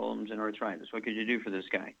back problems and arthritis. What could you do for this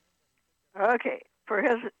guy? Okay. For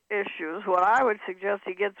his issues, what I would suggest,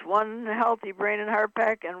 he gets one healthy brain and heart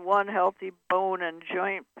pack and one healthy bone and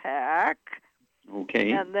joint pack.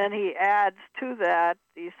 Okay. And then he adds to that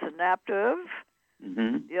the Synaptive,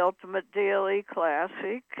 the Ultimate Daily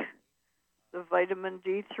Classic, the Vitamin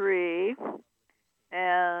D3,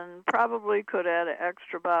 and probably could add an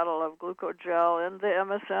extra bottle of Glucogel and the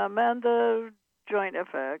MSM and the Joint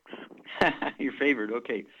FX. Your favorite,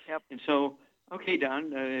 okay. Yep. And so, okay,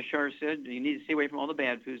 Don, Shar said you need to stay away from all the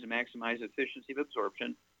bad foods to maximize efficiency of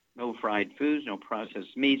absorption. No fried foods, no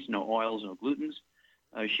processed meats, no oils, no glutens.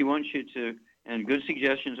 She wants you to, and good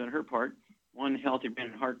suggestions on her part, one healthy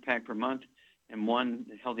brain and heart pack per month and one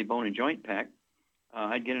healthy bone and joint pack.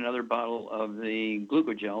 I'd get another bottle of the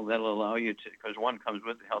Glucogel. That'll allow you to, because one comes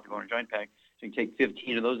with the healthy bone and joint pack, so you can take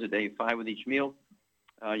 15 of those a day, 5 with each meal.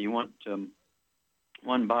 You want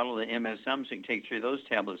one bottle of the MSM, so you can take 3 of those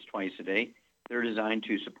tablets twice a day. They're designed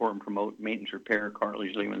to support and promote maintenance, repair,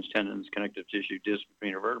 cartilage, ligaments, tendons, connective tissue, disc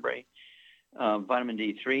between your vertebrae. Vitamin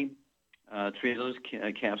D3, 3 of those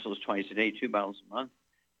capsules twice a day, 2 bottles a month.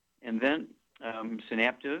 And then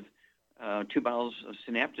Synaptive, 2 bottles of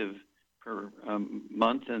Synaptive per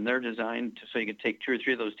month, and they're designed to, so you can take 2 or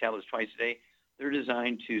 3 of those tablets twice a day. They're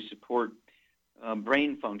designed to support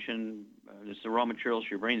brain function. It's the raw materials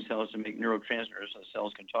for your brain cells to make neurotransmitters so the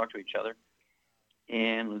cells can talk to each other.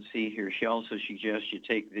 And let's see here. She also suggests you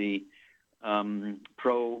take the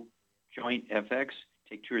Pro Joint FX,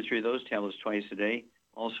 take 2 or 3 of those tablets twice a day,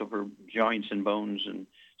 also for joints and bones and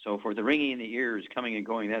so forth. The ringing in the ears, coming and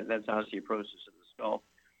going, that's osteoporosis of the skull.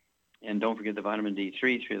 And don't forget the vitamin D3,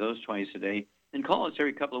 3 of those twice a day. And call us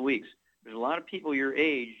every couple of weeks. There's a lot of people your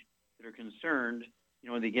age that are concerned,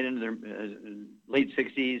 when they get into their late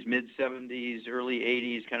 60s, mid-70s, early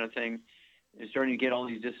 80s kind of thing. They're starting to get all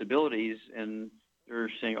these disabilities, and they're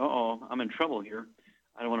saying, I'm in trouble here.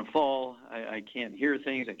 I don't want to fall. I can't hear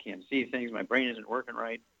things. I can't see things. My brain isn't working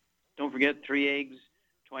right. Don't forget 3 eggs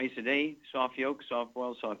twice a day, soft yolk, soft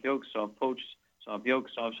boiled, soft yolk, soft poached, soft yolk,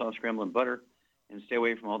 soft scrambled in butter, and stay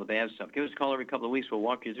away from all the bad stuff. Give us a call every couple of weeks. We'll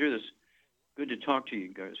walk you through this. Good to talk to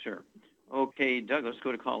you guys, sir. Okay, Doug, let's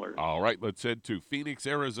go to callers. All right, let's head to Phoenix,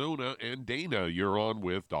 Arizona. And Dana, you're on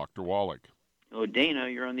with Dr. Wallach. Oh, Dana,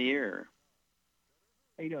 you're on the air.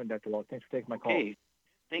 How you doing, Dr. Wallach? Thanks for taking my call. Okay,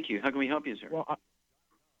 thank you. How can we help you, sir? Well,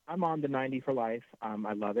 I'm on the 90 for life.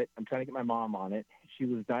 I love it. I'm trying to get my mom on it. She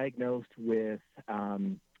was diagnosed with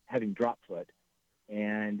having drop foot,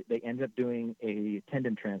 and they ended up doing a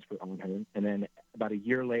tendon transfer on her. And then about a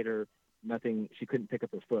year later, nothing. She couldn't pick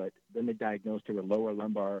up her foot. Then they diagnosed her with lower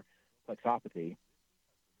lumbar plexopathy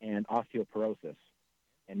and osteoporosis.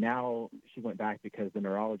 And now she went back because the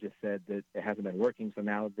neurologist said that it hasn't been working. So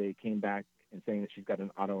now they came back and saying that she's got an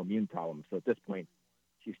autoimmune problem. So at this point,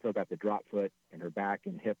 she's still got the drop foot, and her back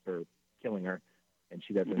and hip are killing her, and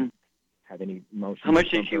she doesn't have any motion. How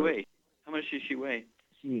much does she weigh? How much does she weigh?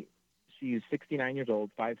 She's 69 years old,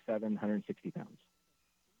 5'7", 160 pounds.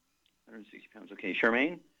 160 pounds. Okay,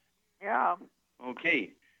 Charmaine? Yeah.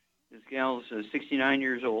 Okay. This gal's 69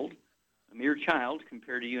 years old, a mere child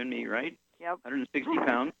compared to you and me, right? Yep. 160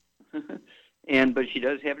 pounds. But she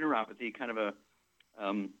does have neuropathy, kind of a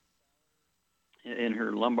in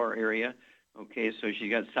her lumbar area. Okay, so she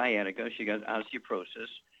got sciatica, she got osteoporosis,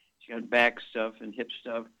 she got back stuff and hip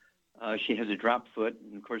stuff. She has a drop foot,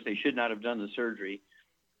 and of course they should not have done the surgery.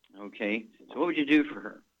 Okay, so what would you do for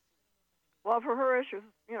her? Well, for her issues,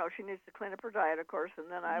 she needs to clean up her diet, of course,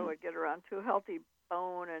 and then I would get her on 2 healthy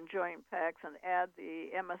bone and joint packs and add the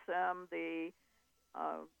MSM, the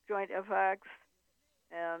Joint FX,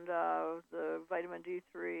 and the vitamin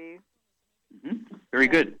D3. Very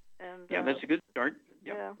good. And, that's a good start.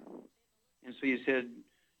 Yep. Yeah. And so you said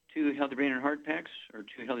 2 healthy brain and heart packs or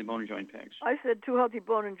 2 healthy bone and joint packs? I said 2 healthy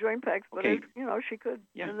bone and joint packs, but okay. She could.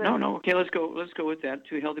 Yeah. No. Okay, let's go with that.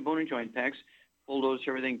 2 healthy bone and joint packs. Full dose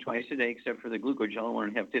everything twice a day, except for the glucogel. I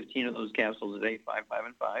want to have 15 of those capsules a day, 5, 5,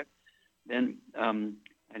 and 5. Then I'd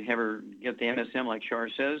have her get the MSM, like Char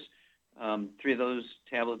says. 3 of those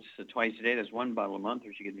tablets twice a day. That's 1 bottle a month,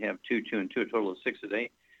 or she could have 2, 2, and 2, a total of 6 a day.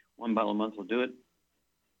 1 bottle a month will do it.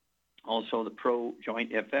 Also, the Pro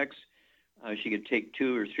Joint FX. She could take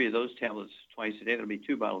 2 or 3 of those tablets twice a day. That'll be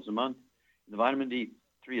 2 bottles a month. The vitamin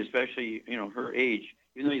D3, especially, her age,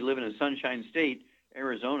 even though you live in a sunshine state,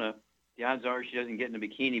 Arizona, the odds are she doesn't get in a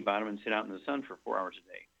bikini bottom and sit out in the sun for 4 hours a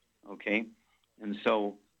day. Okay? And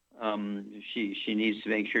so she needs to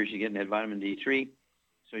make sure she's getting that vitamin D3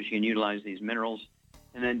 so she can utilize these minerals.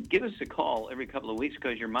 And then give us a call every couple of weeks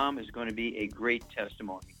because your mom is going to be a great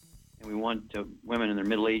testimony. And we want women in their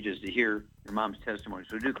middle ages to hear your mom's testimony.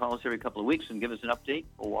 So do call us every couple of weeks and give us an update.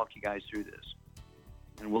 We'll walk you guys through this.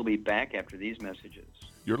 And we'll be back after these messages.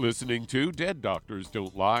 You're listening to Dead Doctors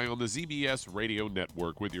Don't Lie on the ZBS Radio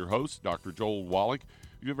Network with your host, Dr. Joel Wallach.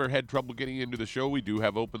 If you've ever had trouble getting into the show, we do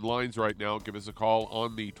have open lines right now. Give us a call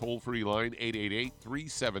on the toll-free line,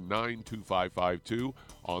 888-379-2552.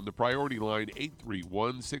 On the priority line,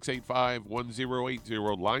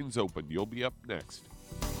 831-685-1080. Lines open. You'll be up next.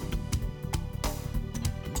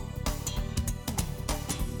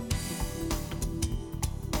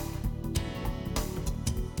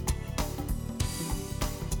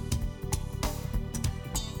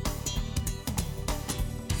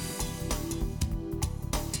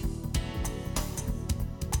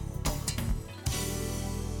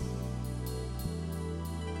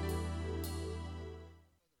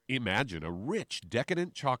 Imagine a rich,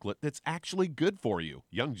 decadent chocolate that's actually good for you.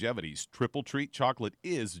 Youngevity's Triple Treat chocolate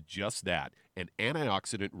is just that, an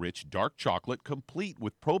antioxidant-rich dark chocolate complete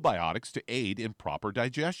with probiotics to aid in proper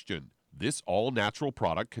digestion. This all-natural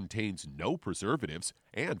product contains no preservatives,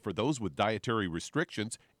 and for those with dietary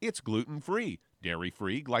restrictions, it's gluten-free,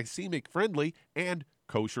 dairy-free, glycemic-friendly, and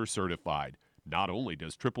kosher certified. Not only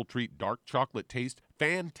does Triple Treat dark chocolate taste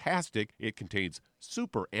fantastic, it contains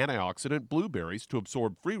super antioxidant blueberries to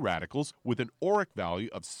absorb free radicals with an ORAC value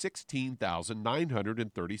of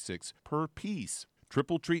 16,936 per piece.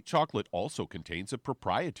 Triple Treat chocolate also contains a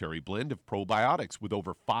proprietary blend of probiotics with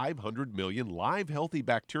over 500 million live healthy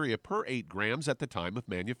bacteria per 8 grams at the time of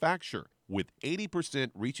manufacture. With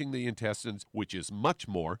 80% reaching the intestines, which is much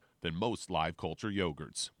more, than most live culture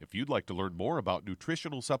yogurts. If you'd like to learn more about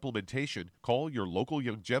nutritional supplementation, call your local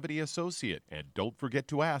Youngevity associate and don't forget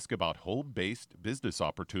to ask about home-based business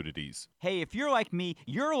opportunities. Hey, if you're like me,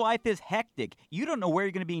 your life is hectic. You don't know where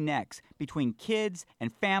you're going to be next. Between kids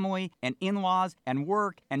and family and in-laws and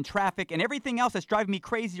work and traffic and everything else that's driving me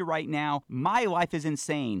crazy right now, my life is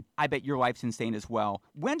insane. I bet your life's insane as well.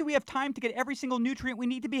 When do we have time to get every single nutrient we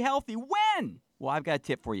need to be healthy? When? Well, I've got a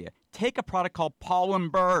tip for you. Take a product called Pollen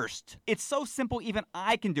Burst. It's so simple, even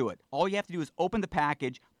I can do it. All you have to do is open the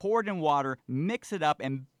package, pour it in water, mix it up,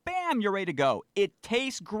 and bam, you're ready to go. It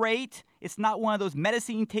tastes great. It's not one of those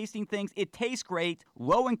medicine tasting things. It tastes great,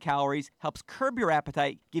 low in calories, helps curb your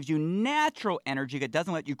appetite, gives you natural energy that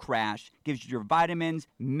doesn't let you crash, gives you your vitamins,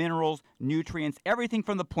 minerals, nutrients, everything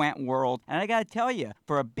from the plant world. And I gotta tell you,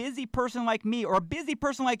 for a busy person like me or a busy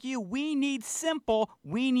person like you, we need simple,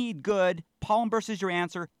 we need good. Pollen Burst is your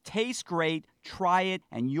answer. Tastes great. Try it,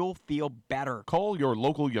 and you'll feel better. Call your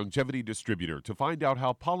local Youngevity distributor to find out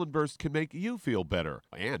how Pollen Burst can make you feel better.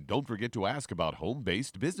 And don't forget to ask about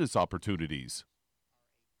home-based business opportunities.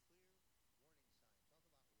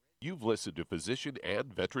 You've listened to physician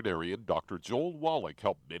and veterinarian Dr. Joel Wallach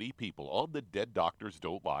help many people on the Dead Doctors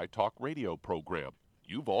Don't Lie talk radio program.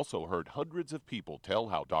 You've also heard hundreds of people tell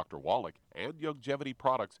how Dr. Wallach and Youngevity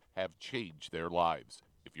products have changed their lives.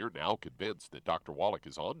 If you're now convinced that Dr. Wallach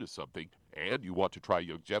is onto something and you want to try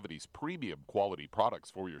Youngevity's premium quality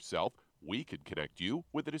products for yourself, we can connect you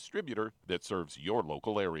with a distributor that serves your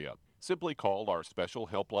local area. Simply call our special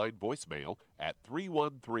helpline voicemail at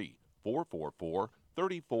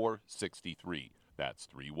 313-444-3463. That's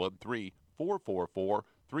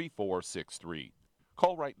 313-444-3463.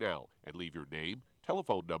 Call right now and leave your name,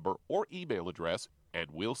 telephone number, or email address,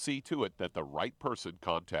 and we'll see to it that the right person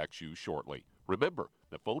contacts you shortly. Remember,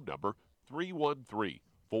 the phone number,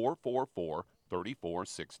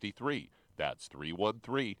 313-444-3463. That's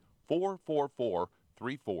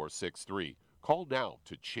 313-444-3463. Call now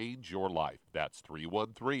to change your life. That's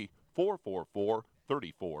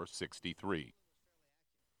 313-444-3463.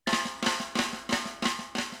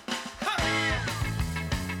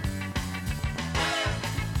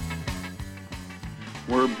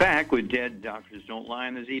 We're back with Dead Doctors Don't Lie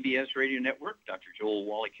on the ZBS Radio Network. Dr. Joel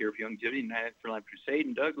Wallach here for Youngevity, Night for Life Crusade.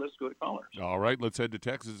 And Doug, let's go to callers. All right, let's head to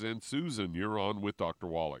Texas. And Susan, you're on with Dr.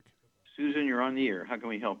 Wallach. Susan, you're on the air. How can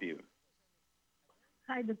we help you?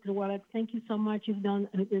 Hi, Dr. Wallach. Thank you so much. You've done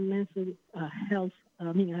immense health.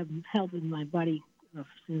 Health in my body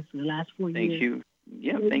since the last 4 years. Thank you.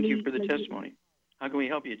 Yeah, thank you for the testimony. How can we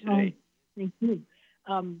help you today? Thank you.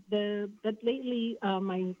 But lately,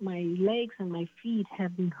 my legs and my feet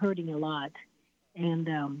have been hurting a lot, and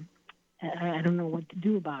I don't know what to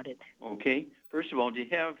do about it. Okay. First of all, do you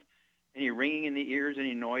have any ringing in the ears,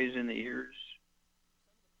 any noise in the ears?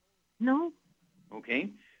 No. Okay.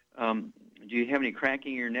 Do you have any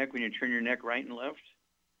cracking in your neck when you turn your neck right and left?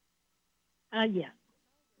 Yeah.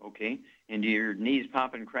 Okay. And do your knees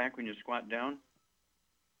pop and crack when you squat down?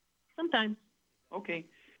 Sometimes. Okay.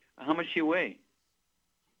 How much do you weigh?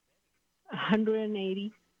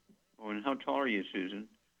 180. Oh, and how tall are you, Susan?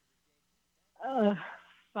 5'2".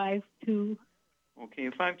 Okay,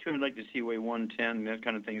 5'2", I'd like to see you weigh 110, that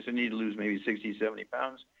kind of thing. So you need to lose maybe 60, 70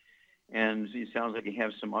 pounds. And it sounds like you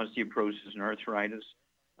have some osteoporosis and arthritis.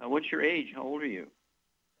 What's your age? How old are you?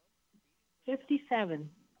 57.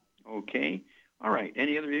 Okay. All right.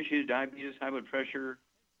 Any other issues? Diabetes, high blood pressure?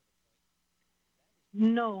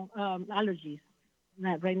 No, allergies.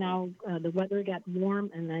 Not right now. The weather got warm,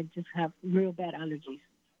 and I just have real bad allergies.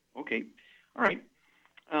 Okay. All right.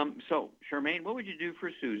 So, Charmaine, what would you do for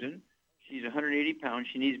Susan? She's 180 pounds.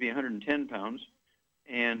 She needs to be 110 pounds.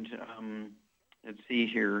 And let's see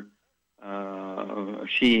here.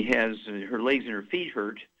 She has her legs and her feet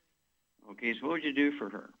hurt. Okay, so what would you do for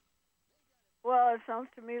her? Well, it sounds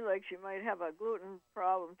to me like she might have a gluten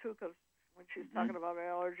problem, too, because when she's talking about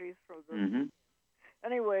allergies from the...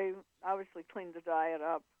 Anyway, obviously clean the diet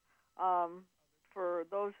up. For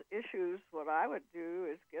those issues, what I would do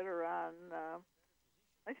is get her on,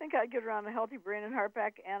 I think I'd get her on a healthy brain and heart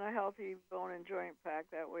pack and a healthy bone and joint pack.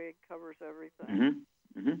 That way it covers everything.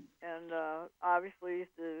 And obviously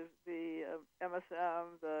the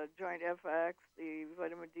MSM, the Joint FX, the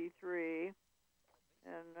vitamin D3,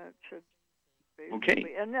 and that should basically...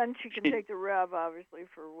 Okay. And then she can take the Rev, obviously,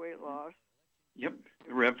 for weight loss. Yep,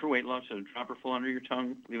 the Rev for weight loss, so drop her full under your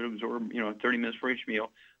tongue, leave it absorb, 30 minutes for each meal.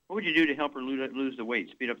 What would you do to help her lose the weight,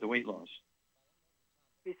 speed up the weight loss?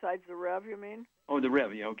 Besides the Rev, you mean? Oh, the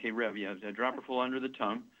Rev, yeah, okay, Rev, yeah. Drop her full under the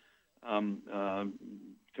tongue,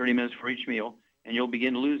 30 minutes for each meal, and you'll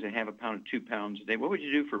begin to lose a half a pound to 2 pounds a day. What would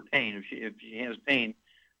you do for pain? If she has pain,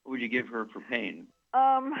 What would you give her for pain?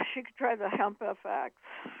 She could try the Hemp FX.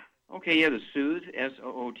 Okay, yeah, the Soothe,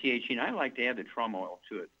 S-O-O-T-H-E. And I like to add the Trauma Oil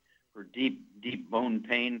to it. For deep bone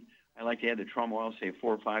pain, I like to add the Trauma Oil, say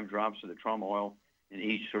 4 or 5 drops of the Trauma Oil in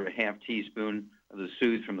each sort of half teaspoon of the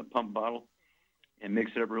Soothe from the pump bottle, and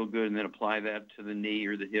mix it up real good, and then apply that to the knee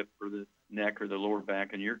or the hip or the neck or the lower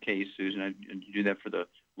back. In your case, Susan, and you do that for the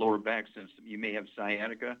lower back since you may have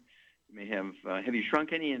sciatica. You may have you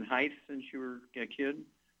shrunk any in height since you were a kid?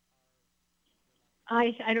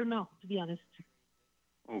 I don't know, to be honest.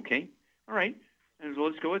 Okay. All right. And so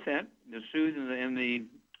let's go with that. The Soothe and the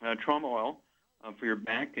Trauma Oil for your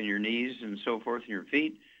back and your knees and so forth and your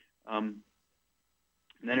feet. And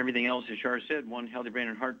then everything else, as Shar said, 1 Healthy Brain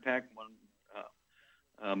and Heart Pack,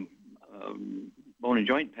 1 Bone and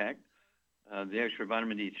Joint Pack, the extra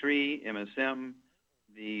vitamin D3, MSM,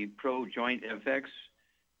 the Pro Joint FX,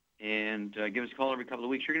 and give us a call every couple of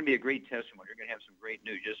weeks. You're going to be a great testimony. You're going to have some great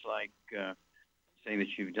news, just like saying that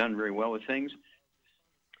you've done very well with things.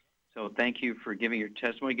 So thank you for giving your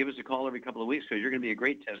testimony. Give us a call every couple of weeks because you're going to be a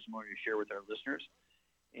great testimony to share with our listeners.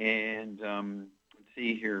 And let's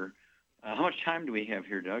see here. How much time do we have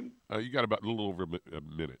here, Doug? You got about a little over a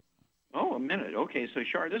minute. Oh, a minute. Okay, so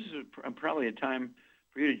Shar, this is probably a time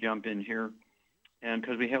for you to jump in here, and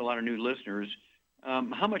because we have a lot of new listeners.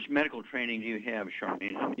 How much medical training do you have,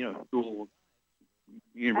 Charmaine? You know, school,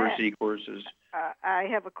 university courses. I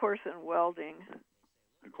have a course in welding.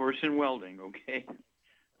 A course in welding, okay.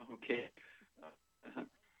 Okay.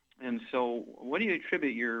 And so what do you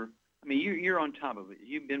attribute you're on top of it.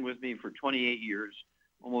 You've been with me for 28 years,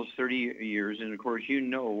 almost 30 years, and of course you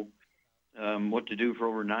know what to do for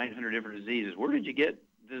over 900 different diseases. Where did you get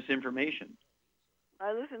this information?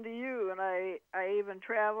 I listened to you, and I even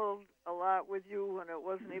traveled a lot with you when it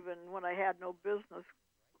wasn't even when I had no business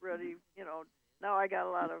ready. You know, now I got a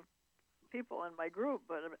lot of people in my group,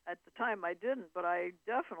 but at the time I didn't. But I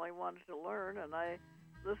definitely wanted to learn, and I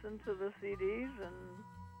listened to the CDs and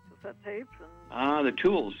cassette tapes and the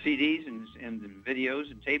tools, CDs and videos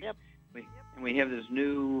and tapes. Yep. And we have this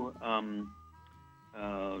new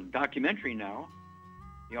documentary now,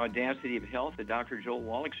 The Audacity of Health, the Dr. Joel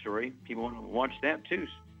Wallach story. People want to watch that too.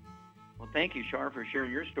 Well, thank you, Shar, for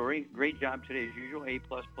sharing your story. Great job today, as usual, A++.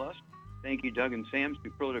 Thank you, Doug and Sam.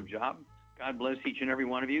 Superlative job. God bless each and every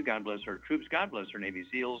one of you. God bless our troops. God bless our Navy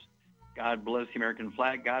SEALs. God bless the American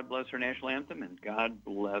flag. God bless our national anthem. And God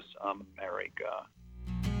bless America.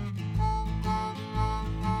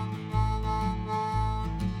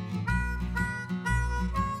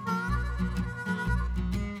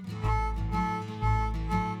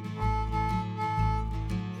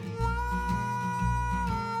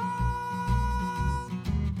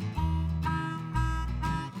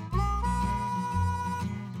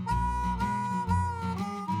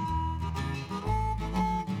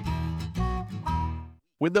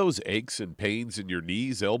 When those aches and pains in your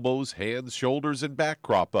knees, elbows, hands, shoulders, and back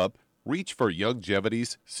crop up, reach for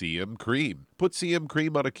Youngevity's CM Cream. Put CM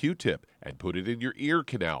Cream on a Q-tip and put it in your ear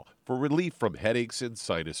canal for relief from headaches and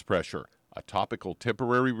sinus pressure. A topical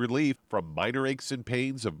temporary relief from minor aches and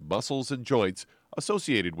pains of muscles and joints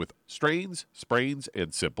associated with strains, sprains,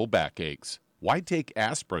 and simple backaches. Why take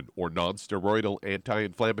aspirin or non-steroidal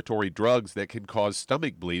anti-inflammatory drugs that can cause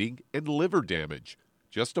stomach bleeding and liver damage?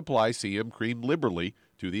 Just apply CM Cream liberally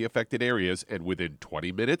to the affected areas, and within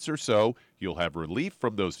 20 minutes or so, you'll have relief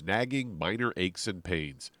from those nagging minor aches and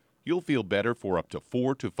pains. You'll feel better for up to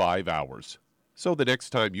 4 to 5 hours. So the next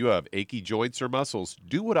time you have achy joints or muscles,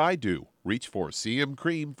 do what I do. Reach for CM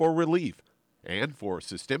Cream for relief. And for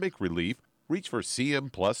systemic relief, reach for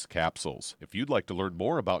CM Plus capsules. If you'd like to learn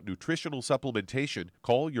more about nutritional supplementation,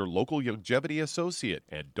 call your local Youngevity associate,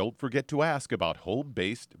 and don't forget to ask about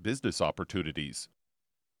home-based business opportunities.